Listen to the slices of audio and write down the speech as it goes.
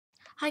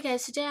Hi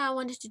guys, today I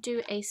wanted to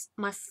do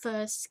my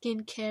first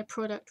skincare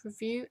product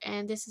review,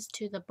 and this is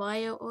to the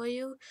bio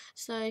oil.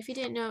 So if you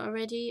didn't know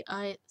already,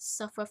 I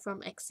suffer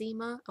from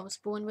eczema. I was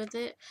born with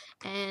it,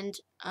 and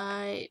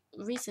I've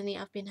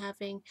been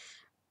having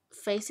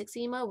face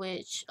eczema,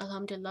 which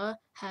alhamdulillah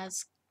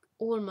has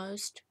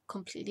almost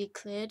completely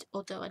cleared,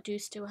 although I do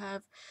still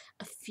have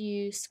a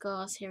few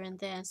scars here and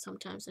there, and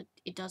sometimes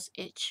it does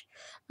itch.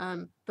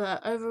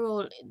 But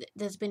overall,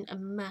 there's been a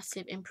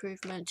massive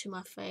improvement to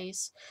my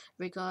face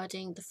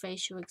regarding the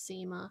facial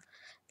eczema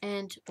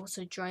and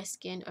also dry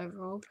skin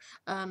overall.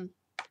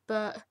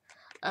 But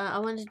I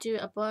want to do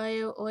a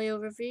bio oil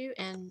review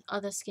and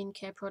other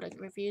skincare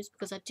product reviews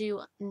because I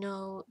do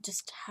know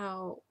just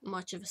how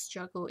much of a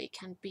struggle it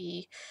can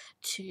be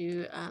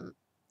to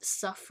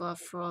suffer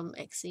from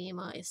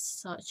eczema. Is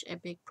such a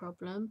big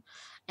problem,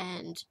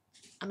 and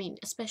I mean,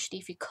 especially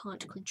if you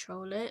can't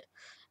control it,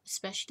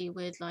 especially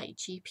with like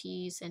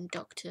GPs and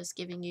doctors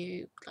giving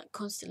you like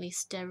constantly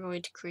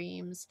steroid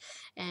creams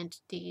and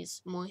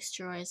these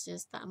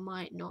moisturizers that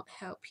might not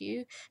help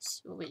you,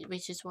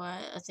 which is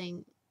why I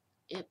think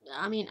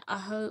I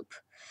hope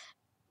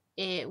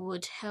it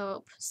would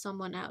help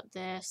someone out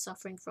there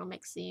suffering from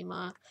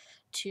eczema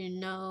to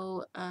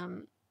know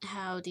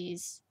how the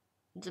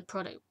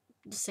product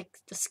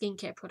the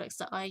skincare products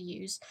that I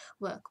use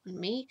work on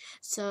me.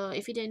 So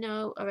if you didn't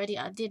know already,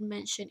 I did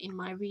mention in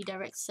my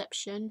redirect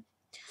section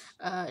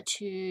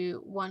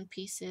to One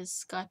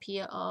Piece's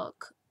Skypiea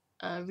arc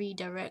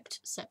redirect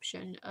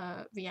section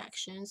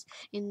reactions.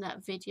 In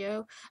that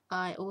video,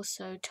 I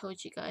also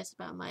told you guys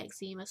about my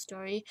eczema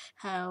story,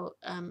 how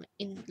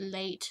in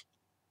late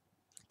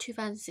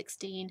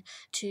 2016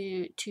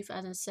 to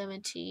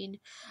 2017,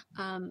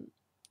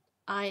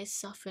 I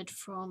suffered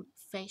from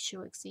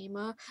facial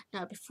eczema.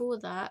 Now, before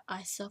that,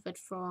 I suffered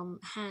from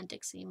hand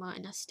eczema,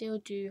 and I still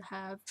do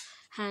have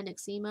hand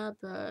eczema,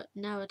 but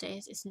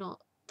nowadays it's not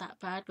that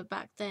bad. But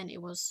back then,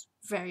 it was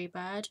very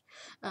bad.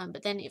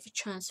 But then it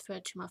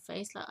transferred to my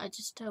face. Like, I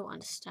just don't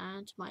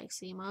understand my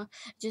eczema.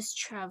 It just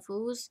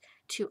travels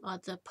to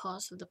other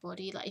parts of the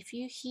body. Like, if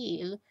you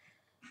heal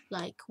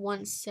like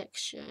one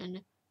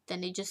section,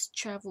 then it just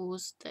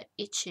travels, the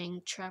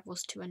itching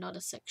travels to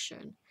another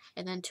section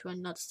and then to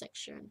another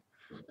section.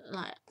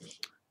 Like,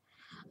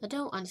 I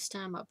don't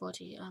understand my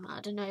body. I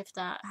don't know if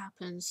that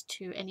happens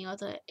to any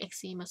other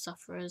eczema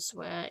sufferers,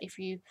 where if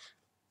you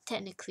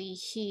technically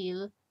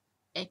heal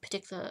a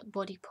particular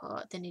body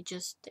part, then it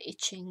just, the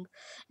itching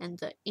and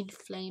the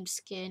inflamed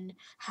skin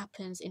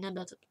happens in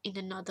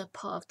another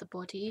part of the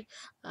body.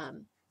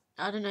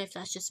 I don't know if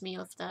that's just me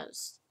or if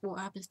that's what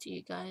happens to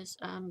you guys.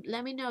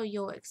 Let me know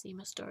your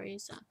eczema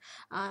stories.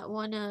 I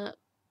wanna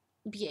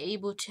be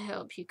able to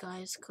help you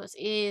guys because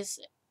it is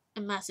a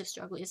massive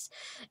struggle.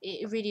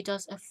 It really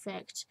does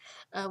affect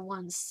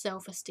one's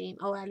self-esteem,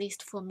 or at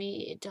least for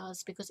me it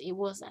does, because it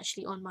was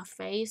actually on my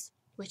face,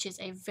 which is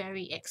a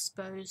very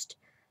exposed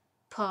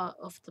part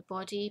of the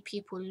body.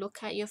 People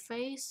look at your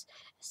face,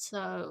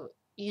 so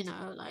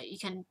like, you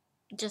can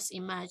just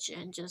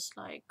imagine, just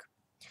like,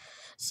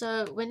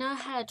 so when I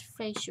had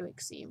facial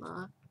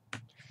eczema,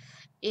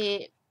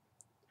 it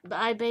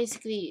I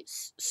basically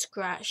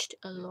scratched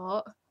a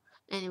lot,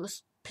 and it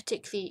was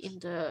particularly in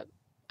the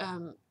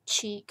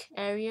cheek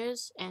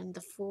areas and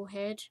the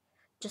forehead,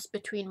 just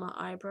between my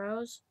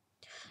eyebrows.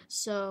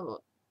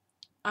 So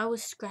I would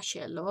scratch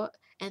it a lot,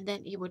 and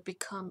then it would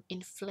become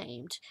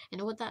inflamed.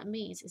 And what that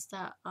means is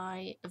that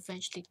I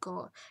eventually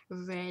got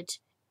red,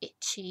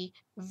 itchy,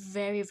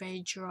 very,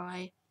 very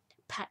dry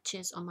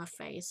patches on my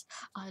face.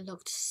 I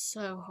looked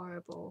so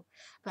horrible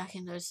back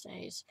in those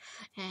days.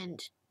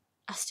 And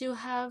I still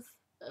have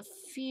a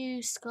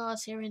few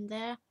scars here and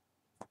there.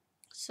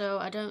 So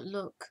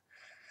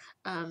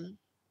um,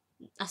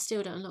 I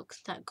still don't look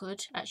that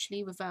good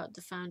actually without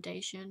the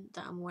foundation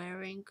that I'm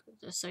wearing,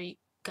 so you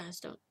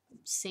guys don't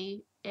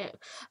see it.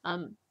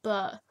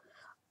 But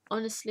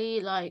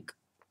honestly, like,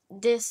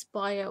 this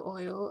bio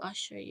oil, I'll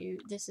show you.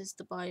 This is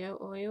the bio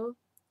oil,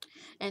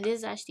 and this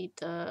is actually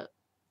the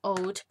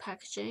old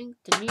packaging.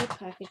 The new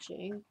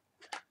packaging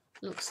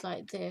looks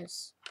like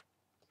this.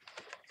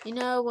 You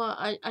know what?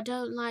 I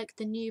don't like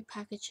the new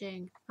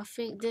packaging. I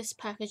think this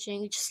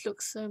packaging just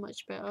looks so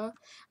much better.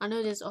 I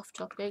know this is off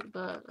topic,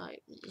 but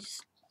like,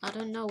 I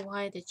don't know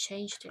why they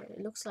changed it.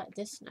 It looks like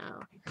this now.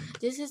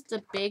 This is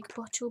the big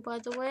bottle, by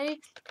the way.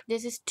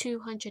 This is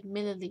 200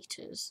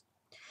 milliliters,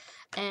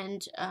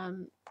 and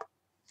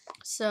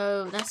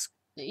so that's,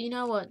 you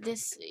know what?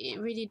 This,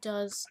 it really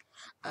does.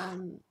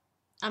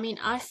 I mean,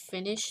 I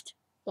finished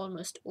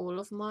almost all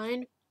of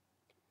mine,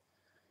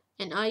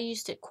 and I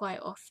used it quite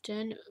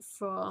often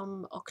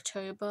from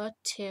October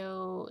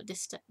till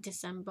this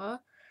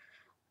December,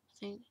 I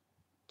think,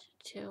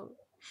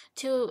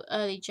 till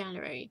early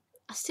January.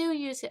 I still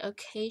use it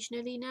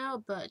occasionally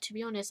now, but to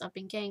be honest, I've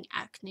been getting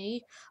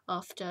acne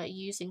after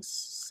using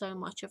so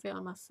much of it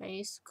on my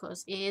face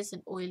because it is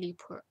an oily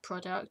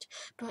product,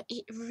 but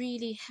it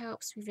really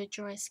helps with your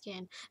dry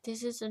skin.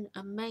 This is an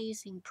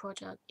amazing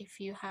product if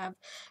you have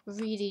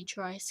really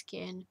dry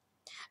skin.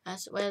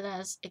 as well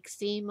as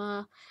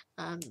eczema,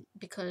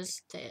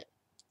 because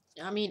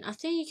I mean, I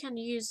think you can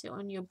use it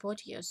on your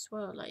body as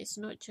well. Like, it's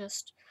not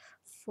just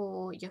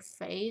for your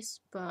face,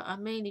 but I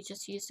mainly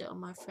just used it on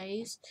my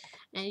face,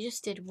 and it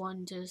just did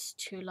wonders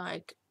to,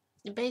 like,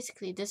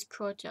 basically this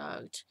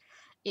product,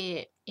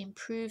 it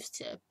improves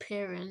the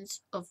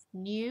appearance of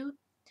new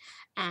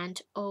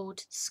and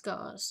old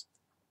scars.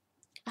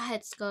 I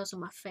had scars on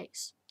my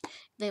face.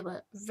 They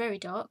were very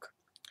dark,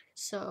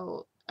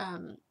 so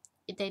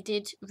they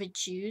did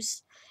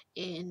reduce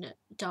in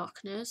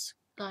darkness.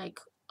 Like,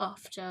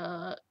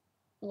 after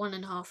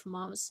 1.5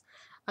 months,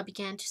 I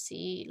began to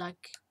see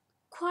like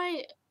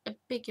quite a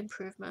big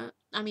improvement.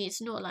 I mean,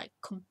 it's not like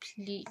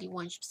completely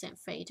 100%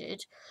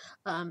 faded.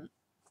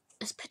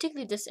 It's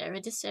particularly this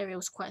area. This area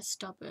was quite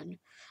stubborn,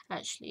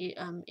 actually,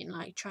 in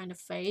like trying to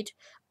fade,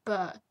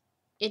 but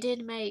it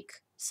did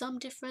make some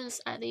difference,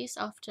 at least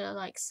after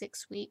like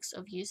 6 weeks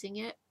of using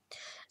it.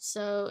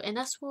 So, and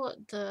that's what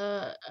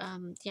the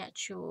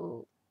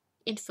actual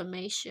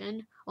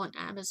information on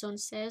Amazon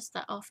says,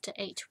 that after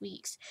 8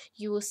 weeks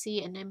you will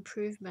see an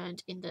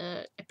improvement in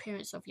the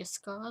appearance of your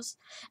scars,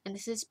 and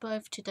this is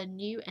both to the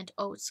new and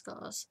old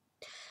scars.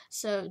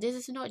 So this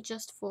is not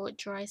just for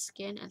dry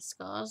skin and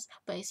scars,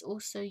 but it's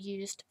also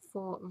used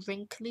for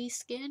wrinkly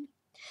skin,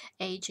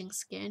 aging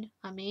skin,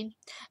 I mean,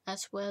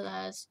 as well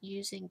as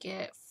using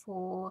it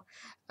for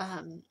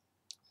um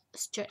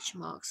stretch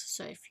marks.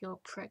 So if you're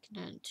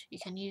pregnant, you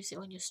can use it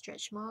on your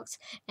stretch marks,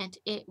 and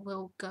it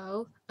will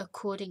go,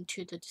 according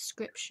to the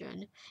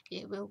description,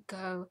 it will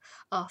go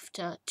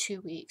after 2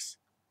 weeks.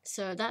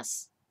 So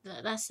that's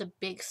a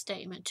big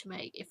statement to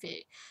make, if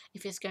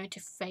it's going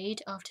to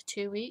fade after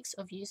 2 weeks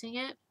of using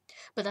it.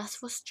 But that's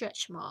for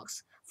stretch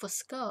marks. For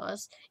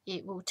scars,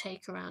 it will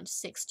take around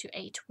 6 to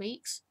 8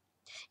 weeks.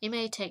 It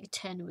may take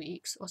 10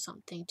 weeks or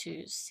something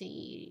to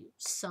see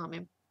some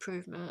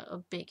improvement,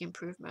 or big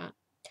improvement.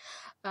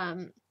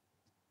 um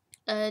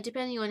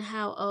Depending on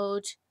how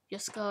old your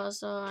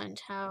scars are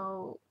and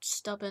how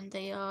stubborn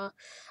they are.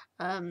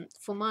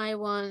 For my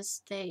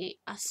ones,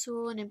 I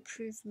saw an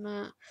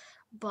improvement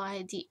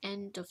by the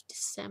end of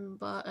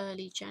December,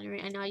 early January,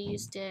 and I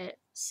used it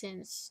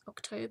since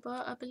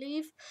October, I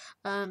believe.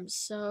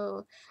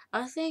 So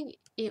I think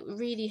it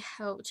really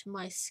helped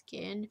my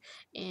skin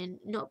in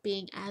not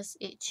being as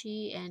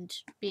itchy and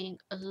being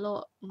a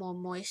lot more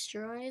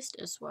moisturized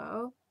as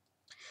well,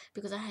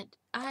 because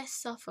I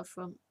suffer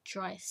from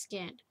dry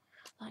skin.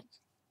 Like,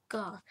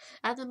 God,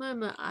 at the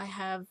moment I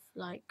have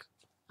like,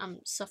 I'm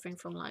suffering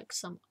from like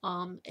some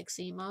arm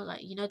eczema,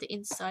 like, you know, the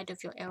inside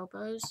of your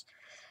elbows.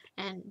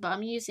 And but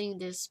I'm using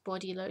this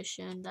body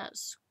lotion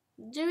that's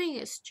doing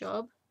its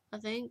job, I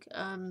think.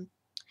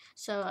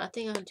 So I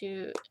think I'll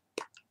do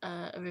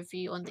a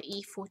review on the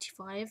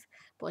E45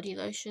 body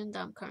lotion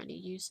that I'm currently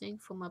using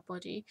for my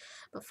body.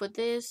 But for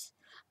this,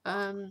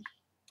 I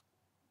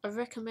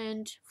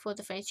recommend for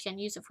the face. You can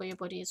use it for your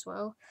body as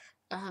well.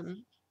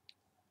 Um,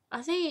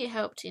 I think it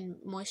helped in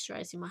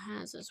moisturizing my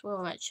hands as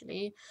well,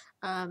 actually.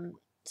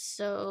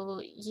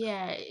 So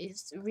yeah,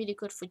 it's really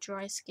good for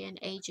dry skin,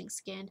 aging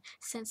skin,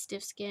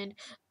 sensitive skin.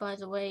 By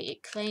the way,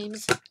 it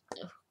claims,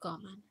 oh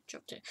god man,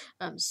 dropped it.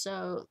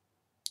 So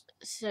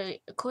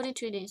according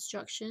to the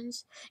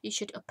instructions, you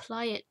should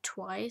apply it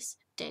twice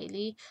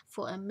daily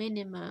for a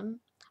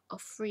minimum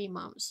of 3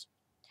 months.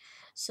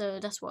 So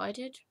that's what I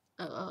did.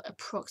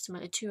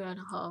 Approximately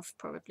 2.5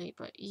 probably,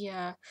 but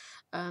yeah.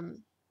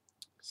 um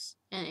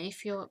and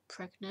if you're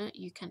pregnant,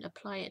 you can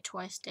apply it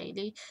twice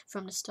daily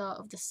from the start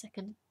of the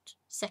second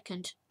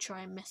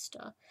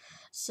trimester.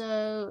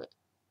 So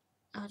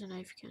I don't know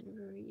if you can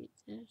read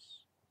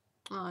this.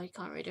 Oh, you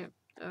can't read it.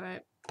 All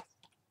right.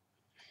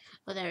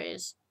 Oh, there it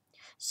is.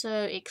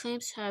 So it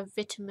claims to have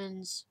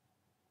vitamins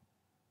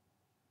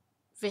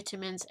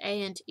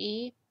A and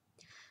E,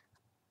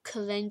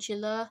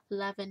 calendula,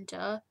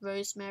 lavender,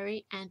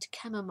 rosemary, and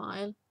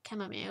chamomile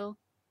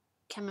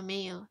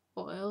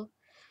oil.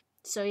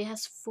 So it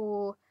has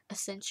 4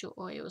 essential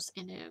oils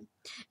in it,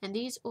 and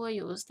these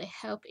oils, they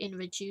help in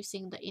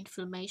reducing the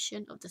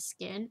inflammation of the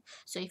skin.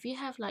 So if you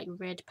have like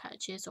red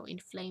patches or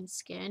inflamed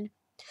skin,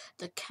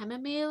 the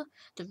chamomile,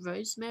 the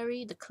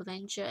rosemary, the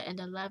calendula, and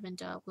the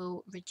lavender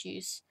will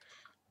reduce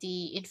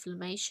the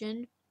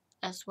inflammation,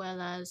 as well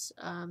as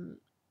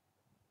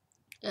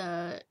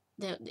uh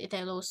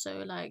they'll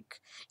also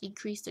like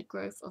increase the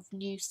growth of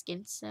new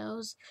skin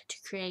cells to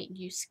create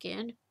new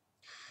skin.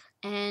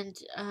 And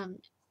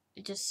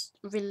just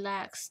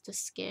relax the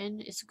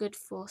skin. It's good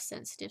for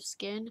sensitive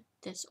skin,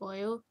 this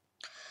oil.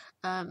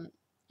 um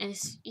and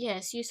it's, yeah,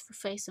 it's used for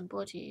face and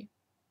body.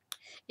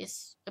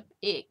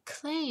 It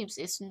claims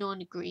it's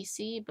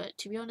non-greasy, but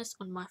to be honest,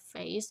 on my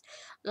face,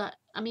 like,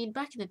 I mean,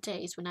 back in the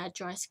days when I had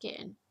dry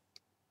skin,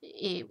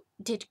 it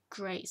did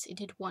great, it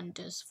did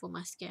wonders for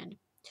my skin.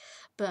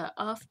 But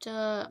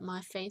after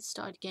my face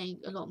started getting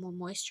a lot more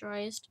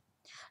moisturized,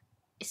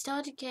 it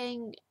started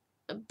getting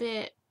a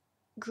bit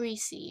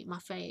greasy, my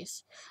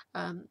face,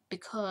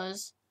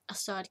 because I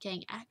started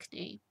getting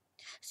acne.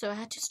 So I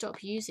had to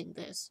stop using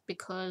this,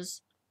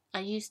 because I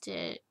used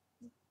it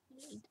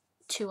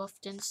too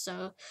often,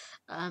 so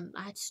I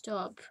had to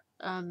stop.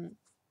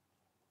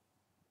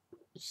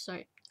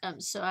 Sorry.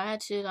 So I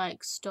had to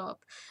like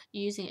stop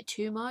using it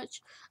too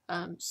much.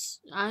 I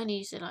only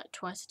use it like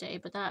twice a day,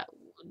 but that,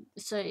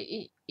 so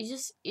it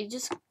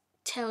just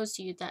tells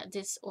you that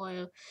this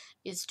oil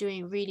is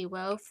doing really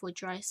well for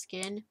dry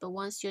skin. But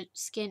once your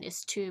skin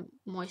is too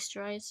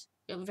moisturized,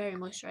 very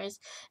moisturized,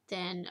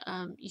 then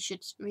you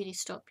should really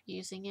stop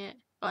using it,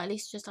 or at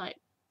least just like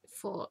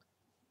for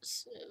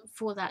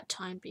for that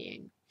time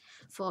being,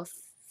 for a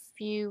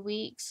few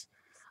weeks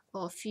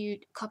or a few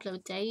couple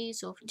of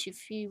days or to a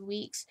few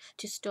weeks,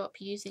 to stop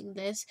using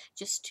this,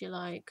 just to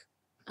like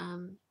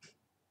um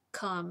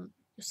calm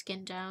your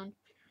skin down.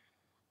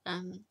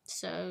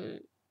 So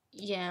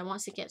yeah,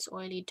 once it gets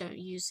oily, don't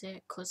use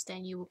it, because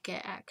then you will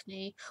get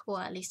acne,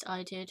 or at least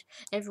I did.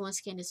 Everyone's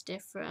skin is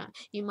different.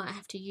 You might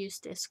have to use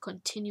this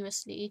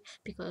continuously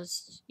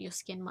because your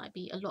skin might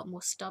be a lot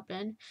more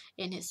stubborn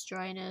in its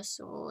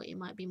dryness, or it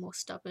might be more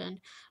stubborn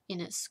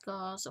in its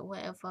scars, or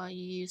whatever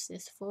you use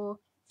this for.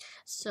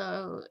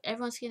 So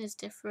everyone's skin is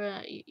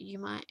different. You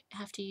might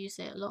have to use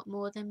it a lot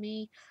more than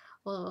me,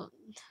 or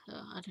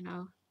I don't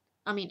know.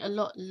 I mean, a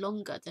lot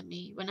longer than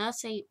me. When I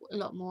say a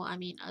lot more, I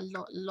mean a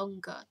lot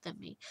longer than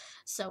me.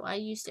 So I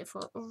used it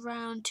for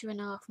around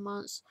 2.5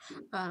 months.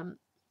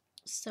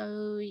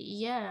 So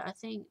yeah, I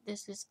think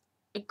this is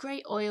a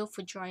great oil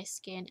for dry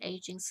skin,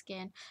 aging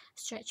skin,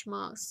 stretch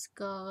marks,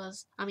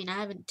 scars. I mean, I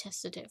haven't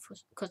tested it for,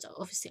 because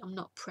obviously I'm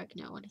not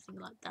pregnant or anything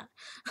like that.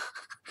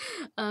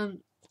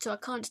 um, so I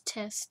can't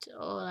test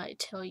or like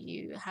tell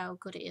you how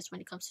good it is when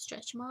it comes to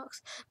stretch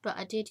marks, but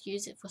I did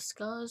use it for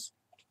scars.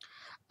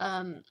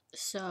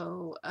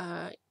 So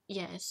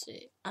yes,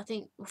 I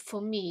think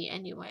for me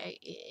anyway,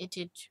 it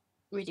did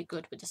really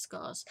good with the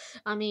scars.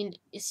 I mean,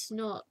 it's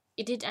not,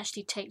 it did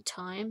actually take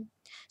time,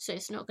 so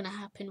it's not going to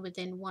happen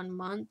within 1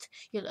 month.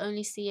 You'll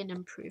only see an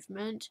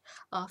improvement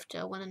after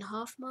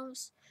 1.5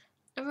 months,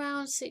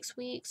 around 6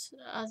 weeks.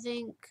 I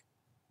think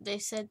they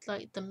said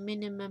like the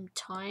minimum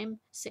time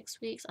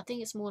 6 weeks. I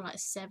think it's more like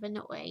 7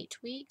 or 8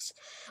 weeks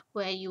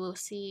where you will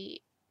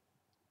see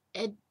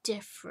a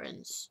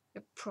difference, a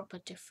proper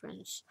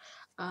difference.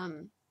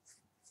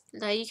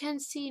 Like you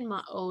can see in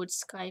my old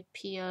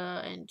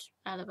Skypea and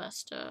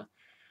Alabaster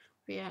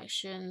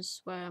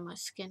reactions where my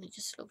skin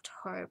just looked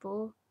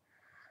horrible,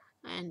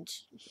 and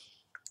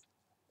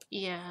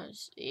yeah,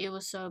 it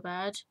was so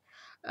bad.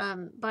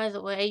 By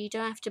the way, you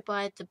don't have to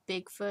buy the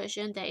big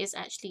version. There is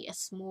actually a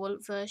small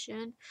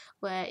version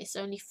where it's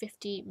only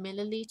 50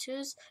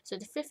 milliliters. So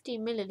the 50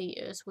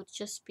 milliliters would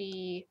just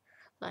be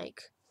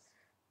like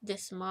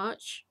this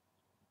much.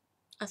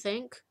 I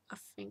think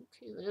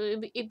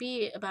it'd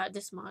be about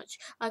this much.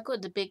 I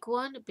got the big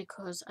one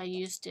because I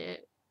used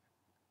it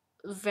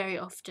very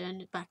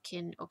often back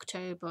in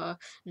October,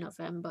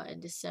 November,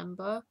 and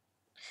December,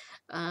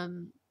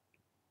 um,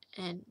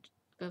 and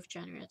both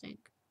January, I think.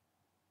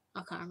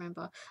 I can't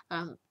remember.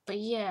 But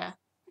yeah,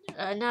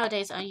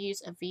 nowadays I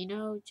use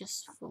Aveeno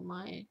just for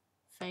my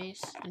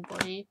face and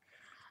body.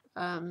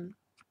 Um,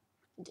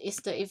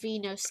 it's the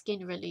Aveeno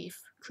Skin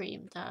Relief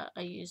cream that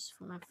I use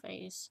for my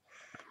face.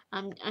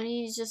 I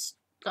mean, it's just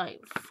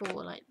like for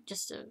like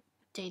just a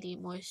daily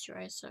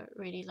moisturizer,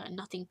 really, like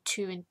nothing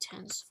too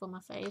intense for my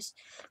face,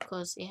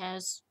 because it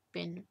has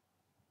been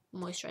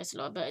moisturized a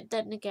lot. But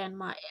then again,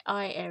 my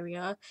eye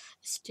area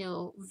is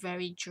still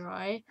very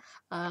dry.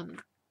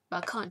 But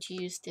I can't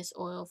use this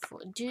oil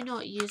for. Do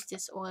not use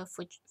this oil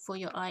for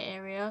your eye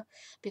area,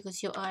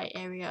 because your eye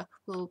area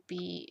will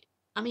be.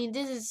 I mean,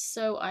 this is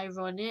so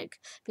ironic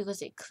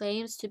because it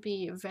claims to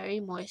be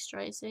very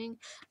moisturizing,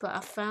 but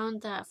I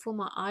found that for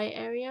my eye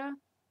area,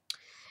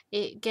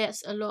 it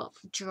gets a lot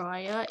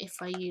drier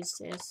if I use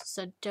this.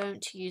 So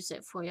don't use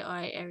it for your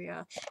eye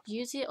area.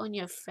 Use it on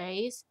your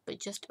face, but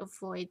just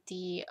avoid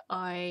the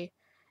eye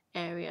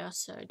area.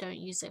 So don't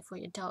use it for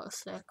your dark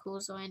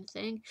circles or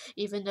anything,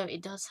 even though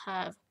it does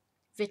have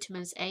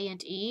vitamins A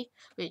and E,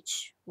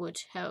 which would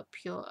help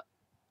your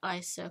eye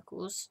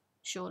circles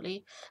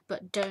surely,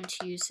 but don't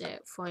use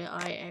it for your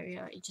eye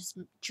area. It just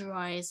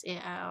dries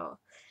it out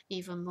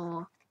even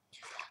more.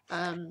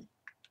 um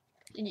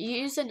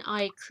Use an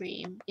eye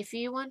cream if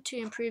you want to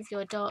improve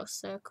your dark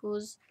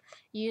circles.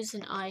 Use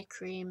an eye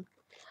cream.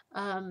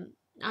 I'm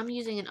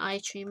using an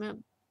eye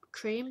treatment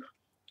cream.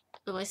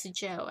 Oh, it's a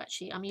gel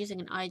actually. I'm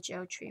using an eye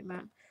gel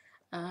treatment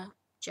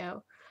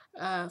gel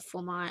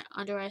for my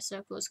under eye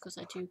circles, because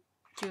I do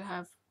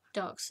have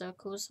dark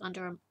circles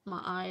under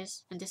my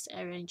eyes, and this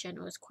area in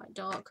general is quite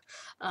dark.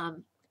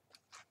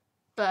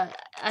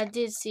 But I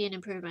did see an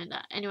improvement in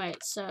that. Anyway,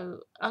 so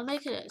I'll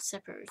make a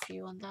separate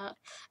review on that.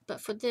 But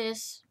for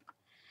this,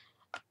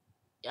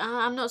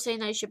 I'm not saying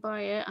that you should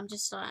buy it. I'm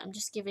just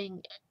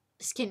giving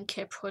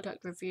skincare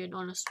product review, an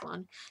honest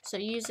one. So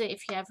use it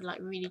if you have like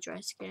really dry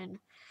skin.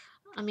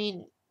 I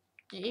mean,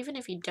 even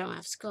if you don't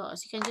have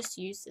scars, you can just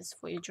use this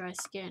for your dry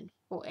skin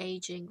or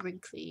aging,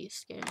 wrinkly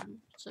skin.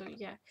 So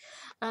yeah,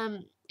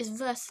 it's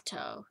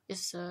versatile.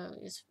 It's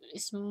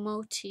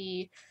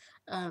multi,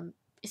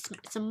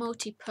 it's a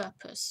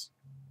multi-purpose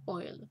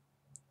oil.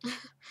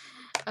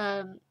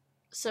 um,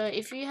 So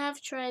if you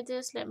have tried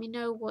this, let me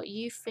know what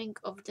you think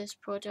of this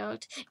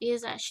product. It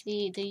is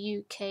actually the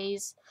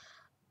UK's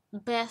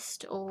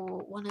best, or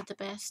one of the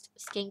best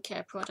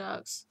skincare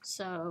products,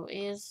 so it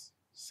is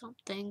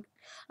something.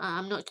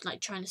 I'm not like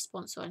trying to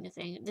sponsor or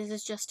anything. This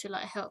is just to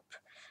like help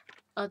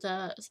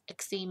other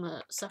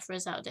eczema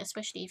sufferers out there,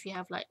 especially if you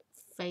have like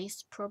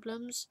face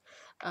problems,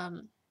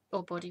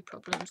 or body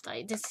problems.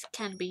 Like this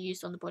can be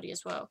used on the body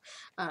as well.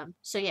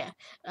 So yeah,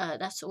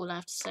 that's all I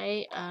have to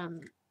say.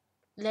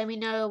 Let me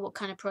know what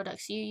kind of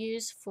products you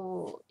use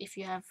for if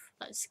you have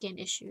like skin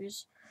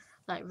issues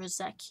like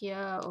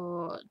rosacea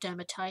or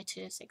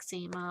dermatitis,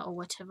 eczema, or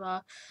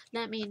whatever.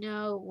 Let me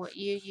know what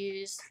you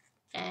use,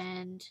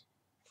 and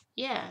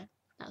yeah,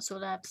 that's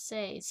all I have to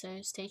say. So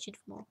stay tuned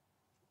for more.